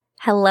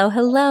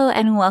Hello,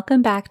 and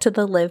welcome back to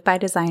the Live by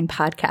Design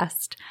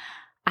podcast.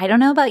 I don't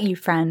know about you,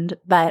 friend,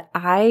 but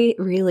I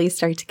really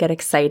start to get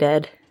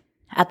excited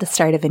at the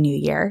start of a new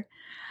year.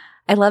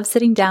 I love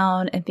sitting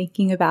down and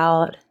thinking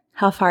about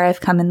how far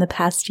I've come in the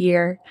past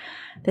year,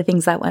 the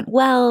things that went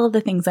well, the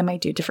things I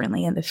might do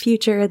differently in the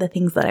future, the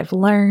things that I've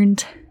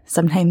learned,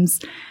 sometimes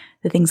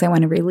the things I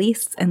want to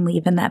release and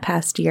leave in that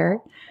past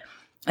year.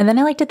 And then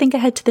I like to think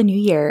ahead to the new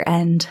year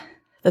and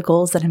the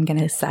goals that I'm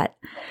going to set,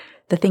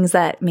 the things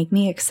that make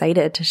me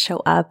excited to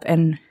show up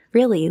and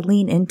really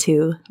lean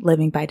into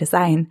living by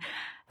design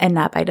and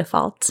not by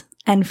default.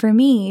 And for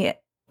me,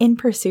 in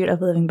pursuit of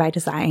living by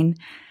design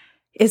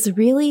is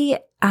really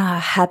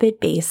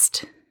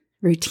habit-based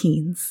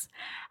routines.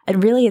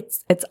 And really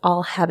it's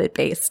all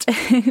habit-based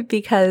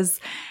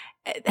because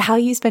how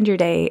you spend your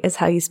day is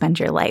how you spend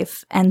your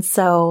life. And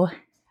so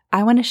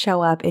I want to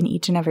show up in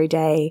each and every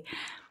day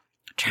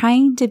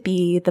trying to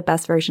be the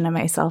best version of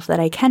myself that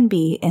I can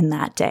be in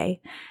that day.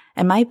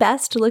 And my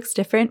best looks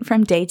different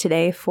from day to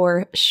day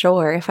for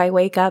sure. If I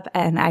wake up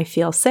and I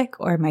feel sick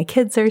or my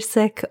kids are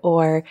sick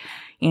or,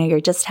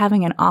 you're just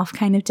having an off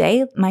kind of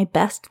day, my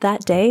best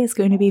that day is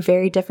going to be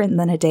very different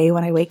than a day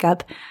when I wake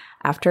up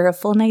after a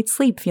full night's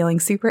sleep feeling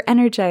super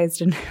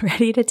energized and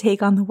ready to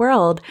take on the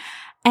world.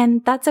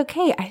 And that's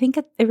okay. I think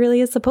it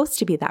really is supposed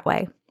to be that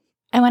way.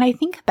 And when I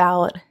think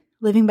about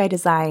living by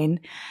design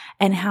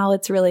and how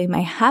it's really my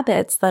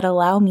habits that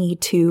allow me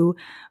to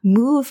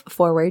move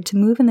forward, to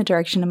move in the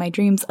direction of my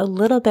dreams a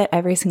little bit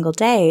every single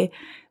day,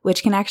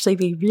 which can actually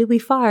be really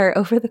far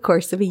over the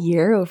course of a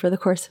year, over the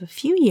course of a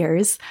few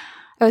years,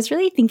 I was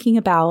really thinking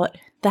about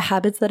the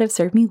habits that have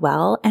served me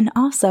well and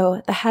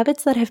also the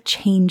habits that have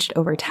changed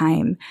over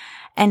time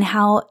and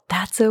how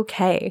that's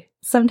okay.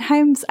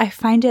 Sometimes I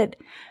find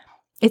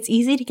it's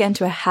easy to get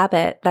into a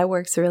habit that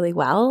works really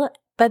well.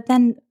 But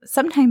then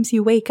sometimes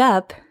you wake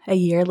up a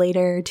year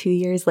later, 2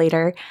 years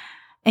later,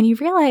 and you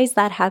realize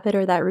that habit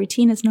or that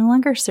routine is no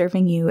longer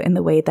serving you in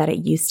the way that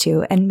it used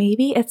to. And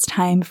maybe it's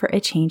time for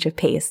a change of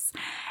pace.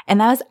 And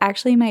that was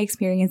actually my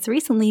experience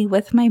recently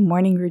with my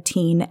morning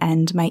routine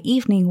and my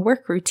evening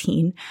work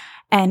routine.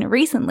 And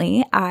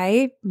recently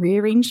I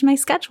rearranged my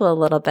schedule a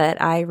little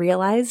bit. I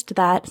realized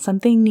that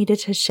something needed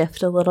to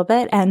shift a little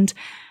bit, and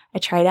I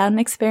tried out an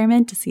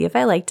experiment to see if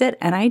I liked it,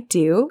 and I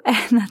do,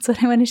 and that's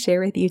what I want to share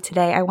with you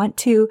today. I want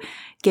to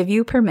give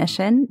you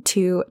permission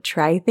to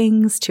try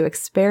things, to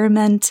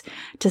experiment,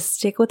 to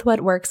stick with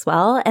what works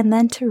well, and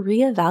then to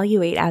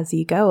reevaluate as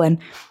you go. And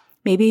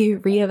maybe you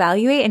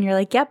reevaluate and you're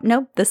like, yep,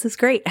 nope, this is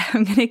great.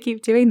 I'm going to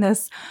keep doing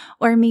this.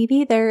 Or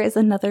maybe there is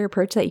another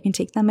approach that you can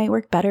take that might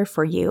work better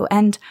for you.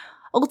 And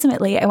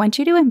ultimately, I want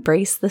you to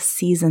embrace the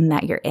season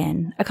that you're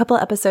in. A couple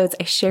of episodes,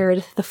 I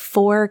shared the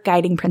 4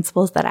 guiding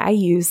principles that I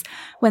use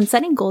when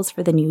setting goals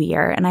for the new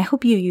year, and I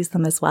hope you use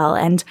them as well.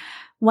 And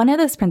one of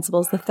those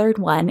principles, the third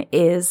one,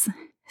 is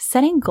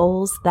setting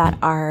goals that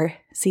are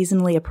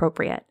seasonally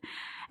appropriate.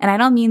 And I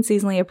don't mean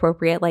seasonally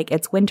appropriate like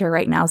it's winter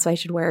right now, so I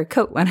should wear a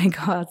coat when I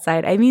go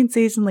outside. I mean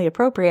seasonally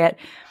appropriate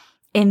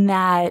in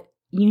that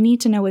you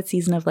need to know what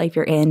season of life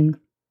you're in.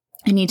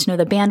 You need to know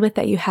the bandwidth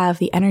that you have,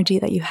 the energy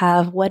that you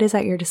have, what is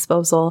at your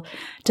disposal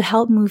to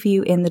help move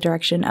you in the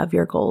direction of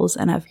your goals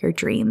and of your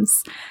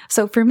dreams.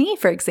 So for me,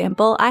 for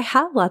example, I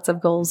have lots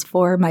of goals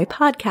for my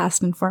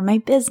podcast and for my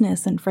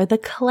business and for the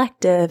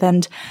collective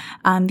and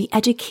the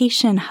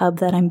education hub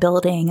that I'm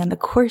building and the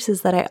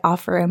courses that I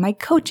offer and my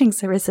coaching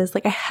services.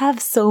 Like I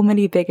have so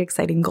many big,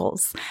 exciting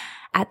goals.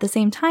 At the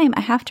same time,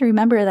 I have to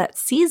remember that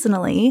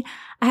seasonally,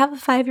 I have a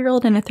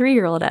 5-year-old and a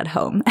 3-year-old at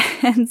home.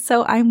 And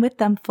so I'm with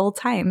them full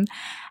time.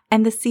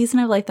 And the season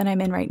of life that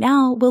I'm in right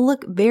now will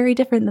look very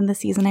different than the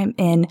season I'm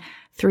in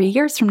 3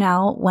 years from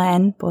now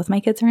when both my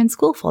kids are in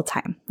school full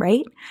time,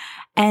 right?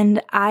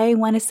 And I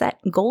want to set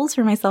goals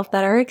for myself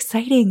that are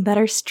exciting, that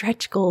are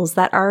stretch goals,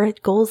 that are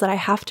goals that I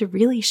have to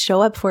really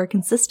show up for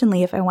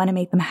consistently if I want to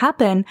make them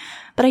happen.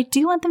 But I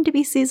do want them to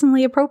be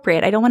seasonally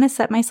appropriate. I don't want to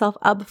set myself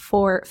up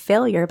for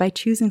failure by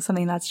choosing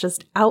something that's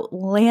just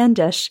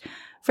outlandish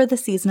for the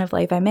season of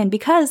life I'm in,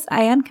 because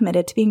I am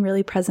committed to being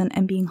really present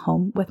and being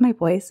home with my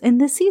boys in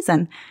this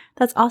season.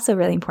 That's also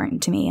really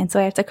important to me. And so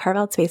I have to carve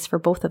out space for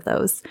both of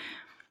those.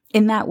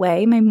 In that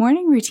way, my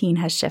morning routine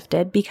has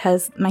shifted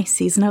because my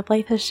season of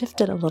life has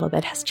shifted a little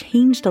bit, has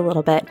changed a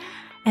little bit.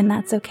 And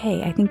that's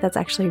okay. I think that's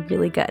actually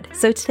really good.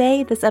 So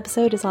today, this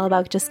episode is all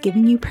about just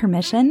giving you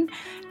permission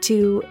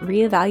to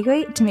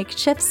reevaluate, to make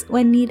shifts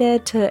when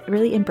needed, to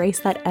really embrace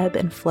that ebb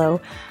and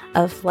flow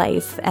of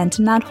life and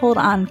to not hold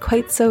on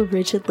quite so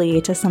rigidly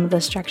to some of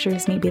the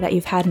structures maybe that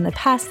you've had in the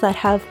past that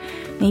have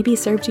maybe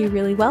served you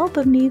really well,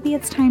 but maybe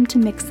it's time to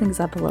mix things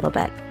up a little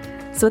bit.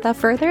 So without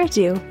further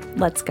ado,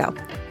 let's go.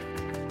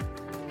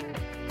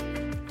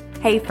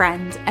 Hey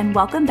friend, and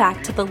welcome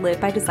back to the Live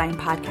by Design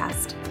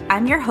podcast.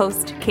 I'm your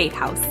host, Kate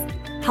House,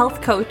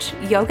 health coach,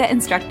 yoga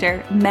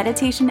instructor,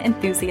 meditation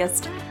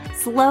enthusiast,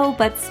 slow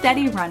but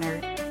steady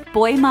runner,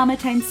 boy mama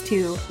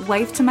 ×2,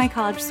 wife to my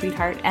college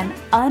sweetheart, and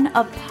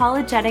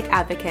unapologetic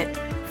advocate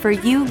for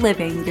you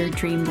living your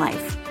dream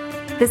life.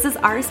 This is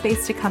our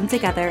space to come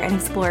together and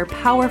explore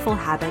powerful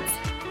habits,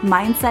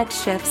 mindset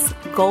shifts,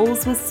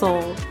 goals with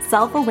soul,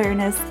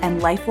 self-awareness,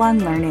 and lifelong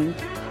learning,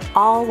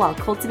 all while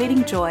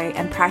cultivating joy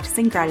and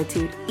practicing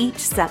gratitude each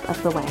step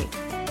of the way.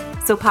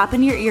 So pop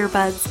in your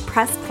earbuds,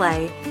 press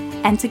play,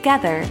 and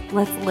together,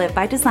 let's live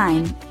by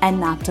design and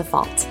not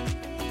default.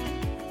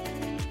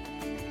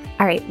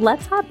 All right,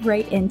 let's hop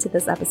right into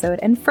this episode.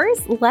 And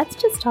first, let's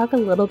just talk a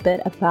little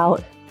bit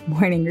about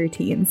morning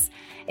routines.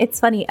 It's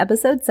funny,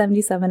 episode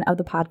 77 of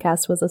the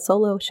podcast was a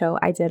solo show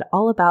I did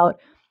all about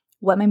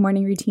what my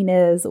morning routine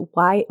is,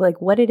 why,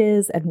 what it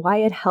is and why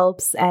it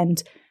helps,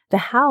 and the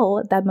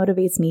how that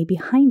motivates me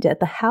behind it,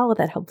 the how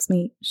that helps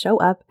me show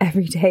up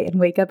every day and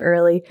wake up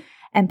early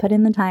and put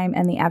in the time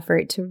and the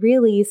effort to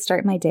really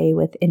start my day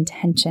with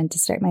intention, to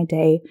start my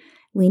day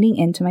leaning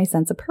into my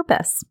sense of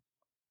purpose,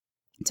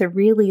 to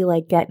really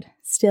get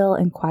still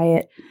and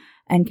quiet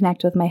and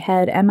connect with my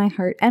head and my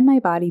heart and my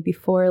body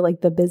before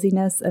the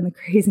busyness and the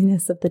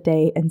craziness of the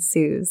day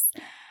ensues.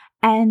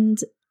 And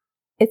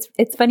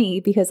it's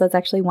funny because that's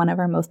actually one of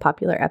our most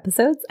popular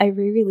episodes. I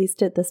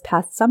re-released it this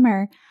past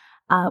summer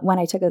when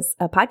I took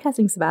a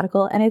podcasting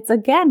sabbatical, and it's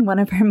again one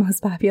of our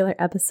most popular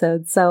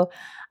episodes. So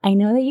I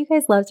know that you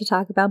guys love to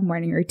talk about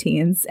morning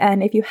routines,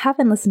 and if you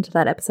haven't listened to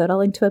that episode, I'll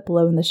link to it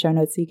below in the show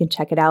notes so you can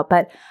check it out.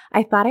 But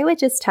I thought I would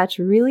just touch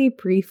really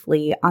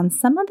briefly on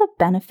some of the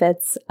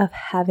benefits of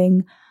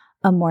having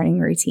a morning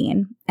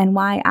routine and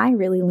why I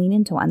really lean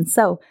into one.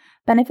 So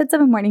benefits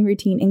of a morning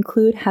routine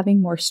include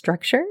having more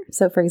structure.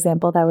 So for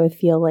example, that would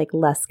feel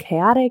less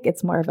chaotic.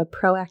 It's more of a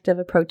proactive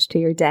approach to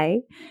your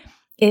day.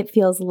 It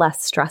feels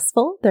less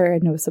stressful. There are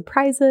no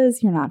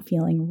surprises. You're not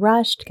feeling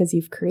rushed because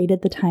you've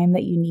created the time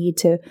that you need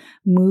to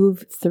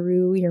move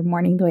through your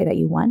morning the way that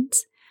you want.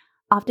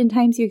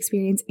 Oftentimes you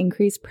experience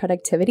increased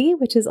productivity,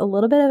 which is a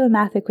little bit of a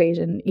math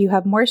equation. You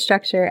have more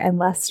structure and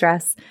less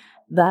stress,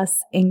 thus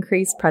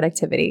increased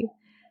productivity.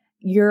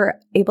 You're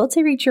able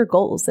to reach your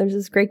goals. There's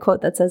this great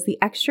quote that says, the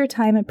extra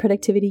time and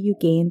productivity you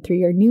gain through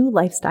your new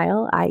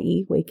lifestyle,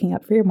 i.e. waking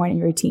up for your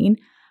morning routine,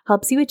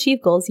 helps you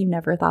achieve goals you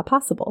never thought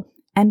possible.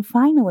 And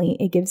finally,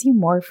 it gives you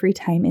more free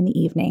time in the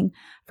evening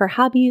for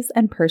hobbies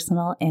and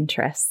personal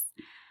interests.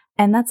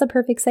 And that's a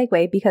perfect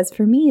segue because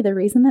for me, the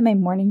reason that my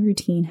morning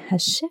routine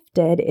has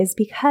shifted is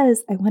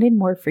because I wanted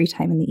more free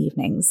time in the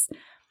evenings.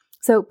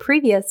 So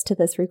previous to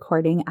this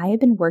recording, I had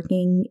been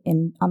working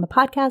on the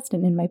podcast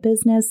and in my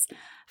business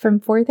from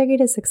 4:30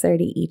 to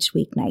 6:30 each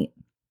weeknight.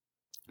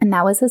 And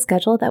that was a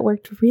schedule that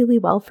worked really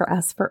well for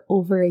us for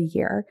over a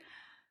year.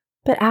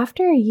 But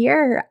after a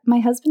year, my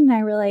husband and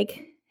I were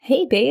like,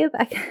 hey, babe,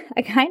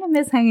 I kind of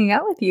miss hanging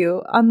out with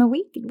you on the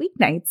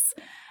weeknights.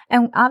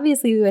 And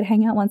obviously we would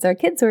hang out once our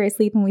kids were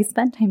asleep and we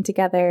spent time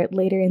together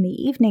later in the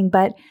evening.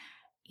 But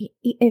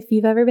if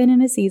you've ever been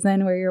in a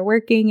season where you're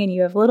working and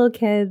you have little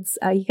kids,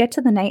 you get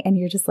to the night and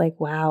you're just like,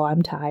 wow,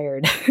 I'm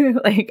tired.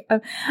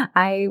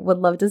 I would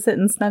love to sit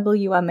and snuggle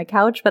you on the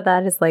couch, but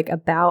that is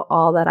about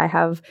all that I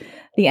have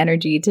the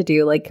energy to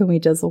do. Can we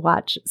just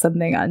watch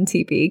something on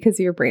TV? Because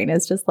your brain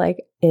is just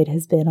it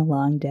has been a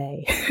long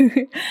day.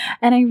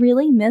 And I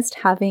really missed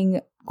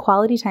having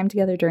quality time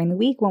together during the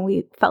week when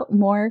we felt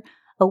more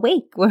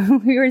awake,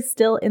 when we were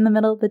still in the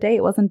middle of the day.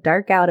 It wasn't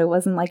dark out. It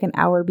wasn't an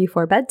hour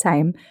before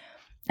bedtime.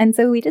 And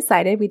so we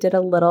did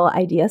a little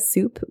idea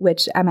soup,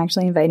 which I'm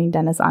actually inviting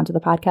Dennis onto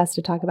the podcast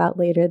to talk about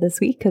later this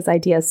week, because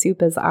idea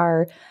soup is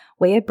our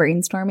way of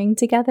brainstorming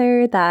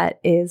together that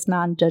is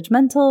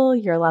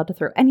non-judgmental. You're allowed to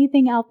throw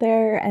anything out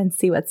there and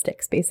see what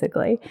sticks,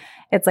 basically.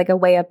 It's a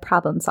way of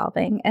problem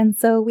solving. And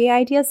so we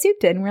idea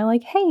souped it and we're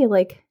like, hey,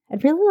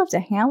 I'd really love to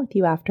hang out with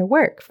you after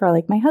work for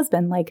my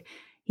husband.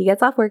 He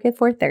gets off work at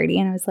 4:30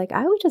 and I was like,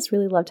 I would just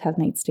really love to have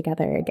nights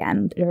together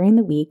again during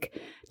the week,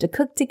 to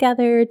cook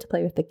together, to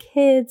play with the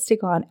kids, to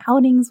go on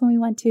outings when we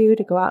want to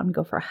go out and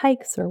go for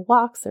hikes or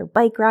walks or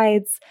bike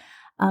rides.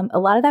 A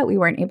lot of that we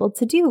weren't able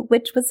to do,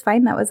 which was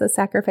fine. That was a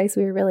sacrifice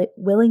we were really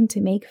willing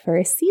to make for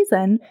a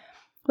season.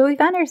 But we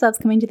found ourselves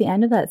coming to the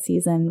end of that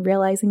season,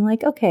 realizing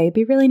okay, it'd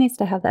be really nice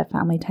to have that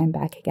family time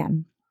back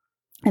again.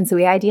 And so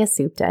we idea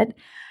souped it.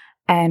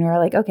 And we're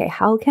like, okay,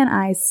 how can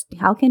I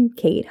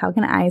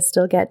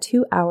still get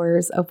 2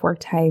 hours of work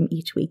time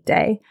each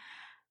weekday?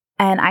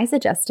 And I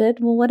suggested,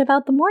 well, what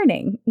about the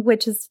morning?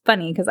 Which is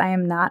funny because I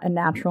am not a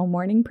natural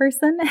morning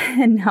person.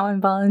 And now I'm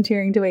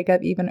volunteering to wake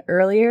up even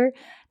earlier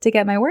to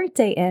get my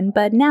workday in.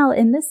 But now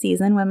in this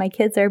season, when my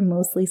kids are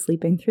mostly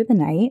sleeping through the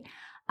night,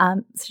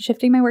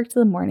 shifting my work to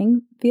the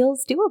morning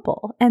feels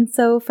doable. And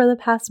so for the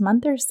past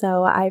month or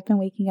so, I've been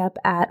waking up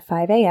at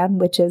 5 a.m.,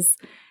 which is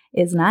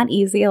not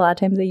easy. A lot of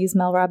times I use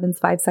Mel Robbins'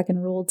 5-second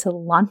rule to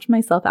launch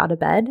myself out of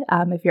bed.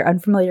 If you're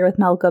unfamiliar with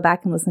Mel, go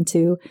back and listen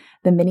to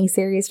the mini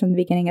series from the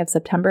beginning of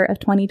September of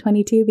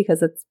 2022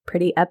 because it's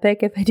pretty epic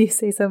if I do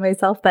say so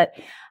myself. But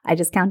I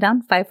just count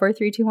down 5, 4,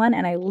 3, 2, 1,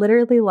 and I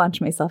literally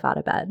launch myself out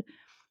of bed.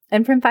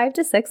 And from 5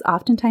 to 6,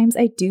 oftentimes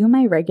I do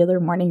my regular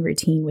morning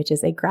routine, which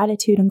is a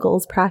gratitude and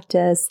goals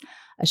practice,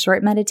 a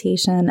short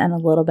meditation, and a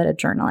little bit of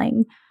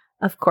journaling.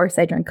 Of course,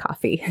 I drink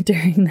coffee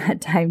during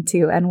that time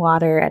too, and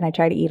water, and I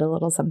try to eat a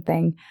little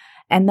something.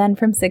 And then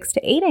from 6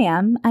 to 8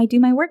 a.m., I do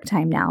my work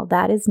time now.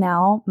 That is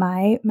now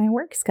my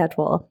work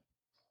schedule.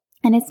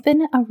 And it's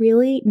been a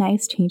really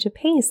nice change of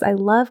pace. I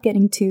love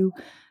getting to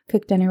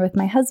cook dinner with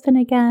my husband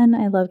again.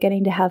 I love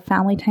getting to have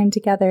family time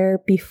together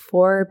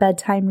before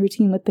bedtime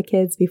routine with the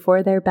kids,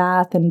 before their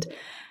bath. And,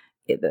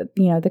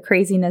 the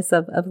craziness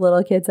of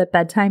little kids at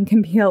bedtime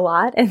can be a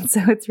lot. And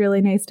so it's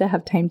really nice to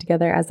have time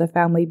together as a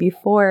family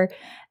before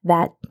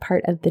that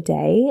part of the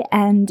day.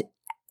 And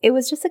it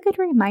was just a good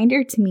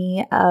reminder to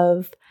me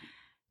of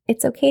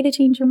it's okay to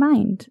change your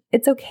mind.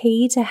 It's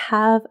okay to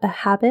have a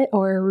habit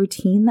or a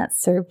routine that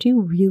served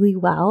you really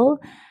well.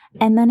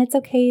 And then it's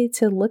okay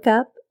to look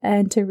up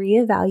and to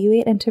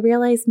reevaluate and to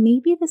realize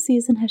maybe the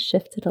season has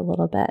shifted a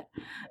little bit.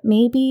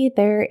 Maybe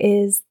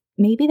there's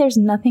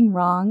nothing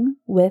wrong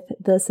with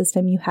the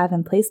system you have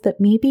in place, but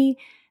maybe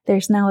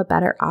there's now a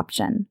better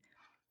option.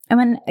 And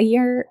when a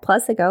year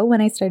plus ago,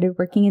 when I started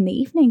working in the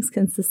evenings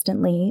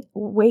consistently,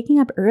 waking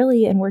up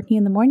early and working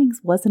in the mornings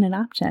wasn't an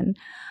option.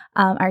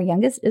 Our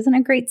youngest isn't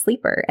a great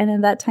sleeper. And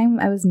at that time,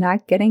 I was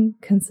not getting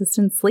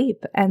consistent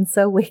sleep. And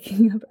so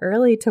waking up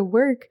early to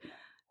work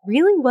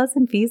really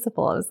wasn't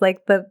feasible. It was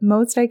like the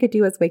most I could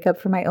do was wake up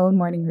for my own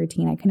morning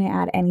routine. I couldn't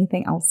add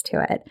anything else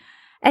to it.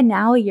 And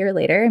now a year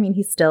later,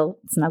 he still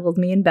snuggles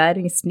me in bed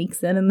and he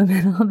sneaks in the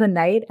middle of the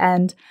night.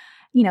 And,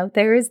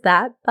 there is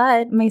that,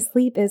 but my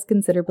sleep is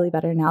considerably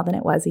better now than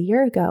it was a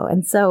year ago.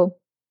 And so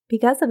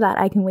because of that,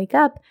 I can wake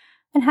up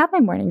and have my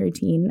morning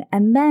routine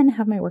and then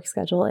have my work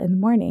schedule in the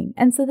morning.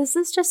 And so this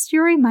is just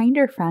your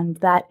reminder, friend,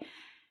 that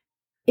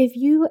if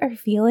you are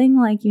feeling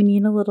like you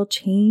need a little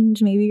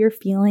change, maybe you're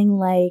feeling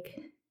like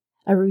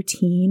a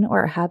routine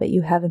or a habit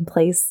you have in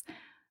place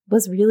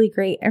was really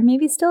great, or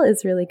maybe still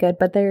is really good,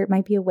 but there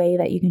might be a way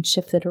that you can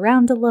shift it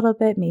around a little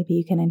bit. Maybe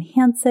you can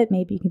enhance it.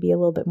 Maybe you can be a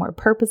little bit more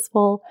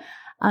purposeful,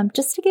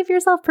 just to give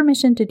yourself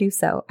permission to do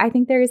so. I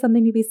think there is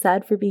something to be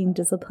said for being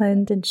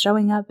disciplined and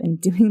showing up and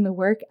doing the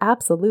work.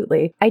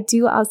 Absolutely. I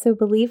do also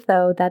believe,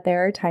 though, that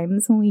there are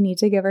times when we need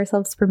to give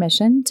ourselves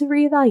permission to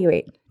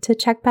reevaluate, to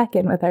check back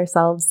in with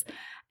ourselves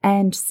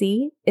and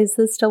see, is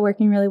this still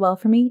working really well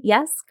for me?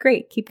 Yes,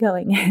 great, keep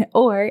going.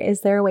 Or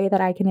is there a way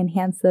that I can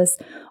enhance this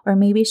or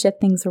maybe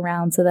shift things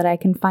around so that I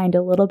can find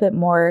a little bit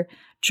more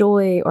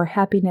joy or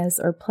happiness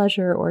or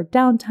pleasure or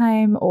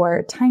downtime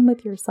or time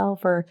with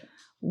yourself or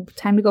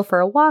time to go for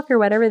a walk or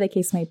whatever the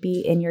case might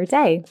be in your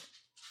day?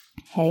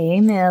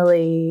 Hey,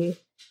 Millie.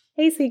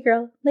 Hey, sweet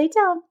girl, lay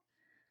down.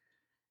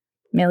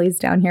 Millie's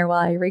down here while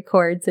I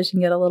record so she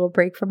can get a little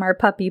break from our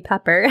puppy,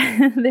 Pepper.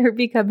 They're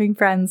becoming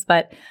friends,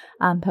 but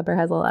Pepper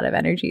has a lot of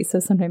energy. So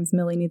sometimes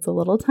Millie needs a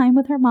little time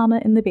with her mama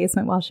in the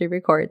basement while she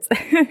records.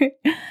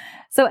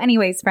 So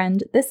anyways,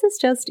 friend, this is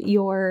just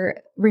your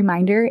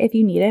reminder if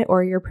you need it,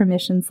 or your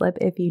permission slip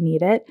if you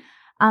need it,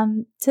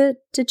 to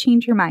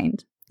change your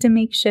mind, to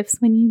make shifts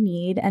when you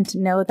need, and to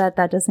know that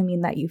that doesn't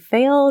mean that you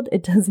failed.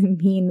 It doesn't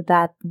mean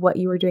that what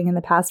you were doing in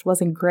the past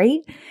wasn't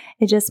great.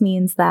 It just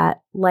means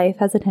that life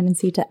has a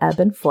tendency to ebb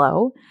and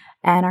flow,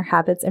 and our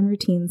habits and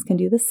routines can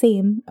do the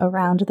same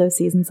around those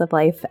seasons of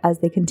life as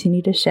they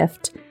continue to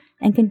shift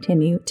and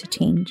continue to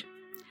change.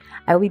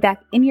 I will be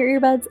back in your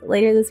earbuds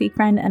later this week,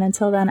 friend, and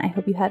until then, I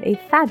hope you have a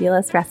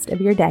fabulous rest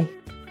of your day.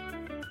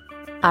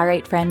 All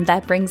right, friend,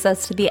 that brings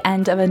us to the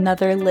end of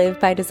another Live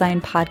by Design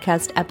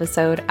podcast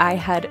episode. I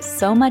had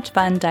so much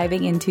fun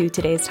diving into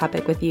today's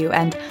topic with you,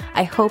 and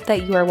I hope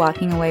that you are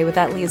walking away with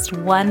at least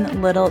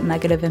one little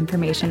nugget of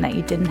information that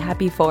you didn't have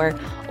before,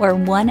 or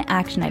one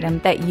action item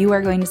that you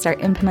are going to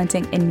start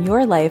implementing in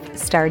your life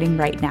starting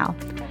right now.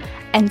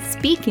 And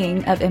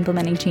speaking of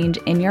implementing change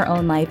in your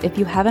own life, if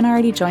you haven't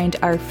already joined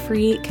our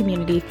free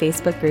community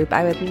Facebook group,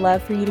 I would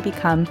love for you to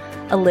become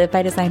a Live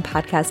by Design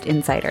podcast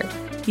insider.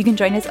 You can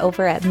join us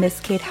over at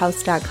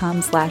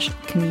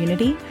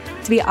misskatehouse.com/community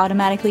to be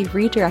automatically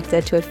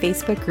redirected to a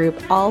Facebook group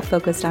all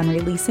focused on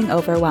releasing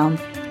overwhelm,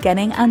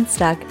 getting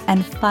unstuck,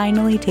 and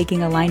finally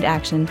taking aligned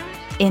action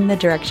in the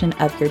direction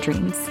of your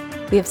dreams.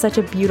 We have such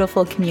a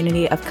beautiful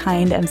community of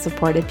kind and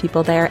supportive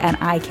people there, and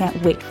I can't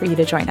wait for you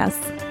to join us.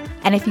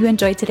 And if you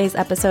enjoyed today's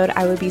episode,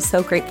 I would be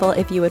so grateful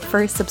if you would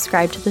first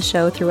subscribe to the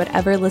show through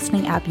whatever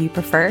listening app you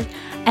prefer,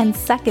 and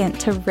second,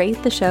 to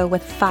rate the show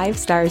with 5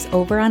 stars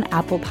over on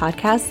Apple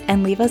Podcasts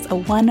and leave us a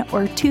 1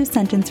 or 2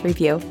 sentence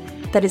review.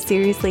 That is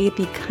seriously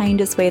the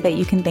kindest way that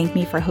you can thank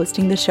me for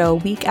hosting the show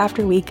week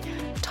after week,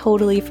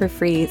 totally for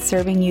free,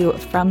 serving you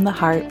from the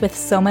heart with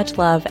so much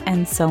love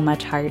and so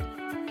much heart.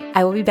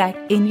 I will be back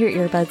in your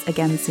earbuds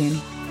again soon.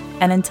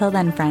 And until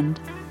then, friend,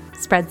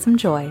 spread some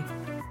joy,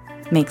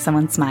 make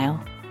someone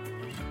smile.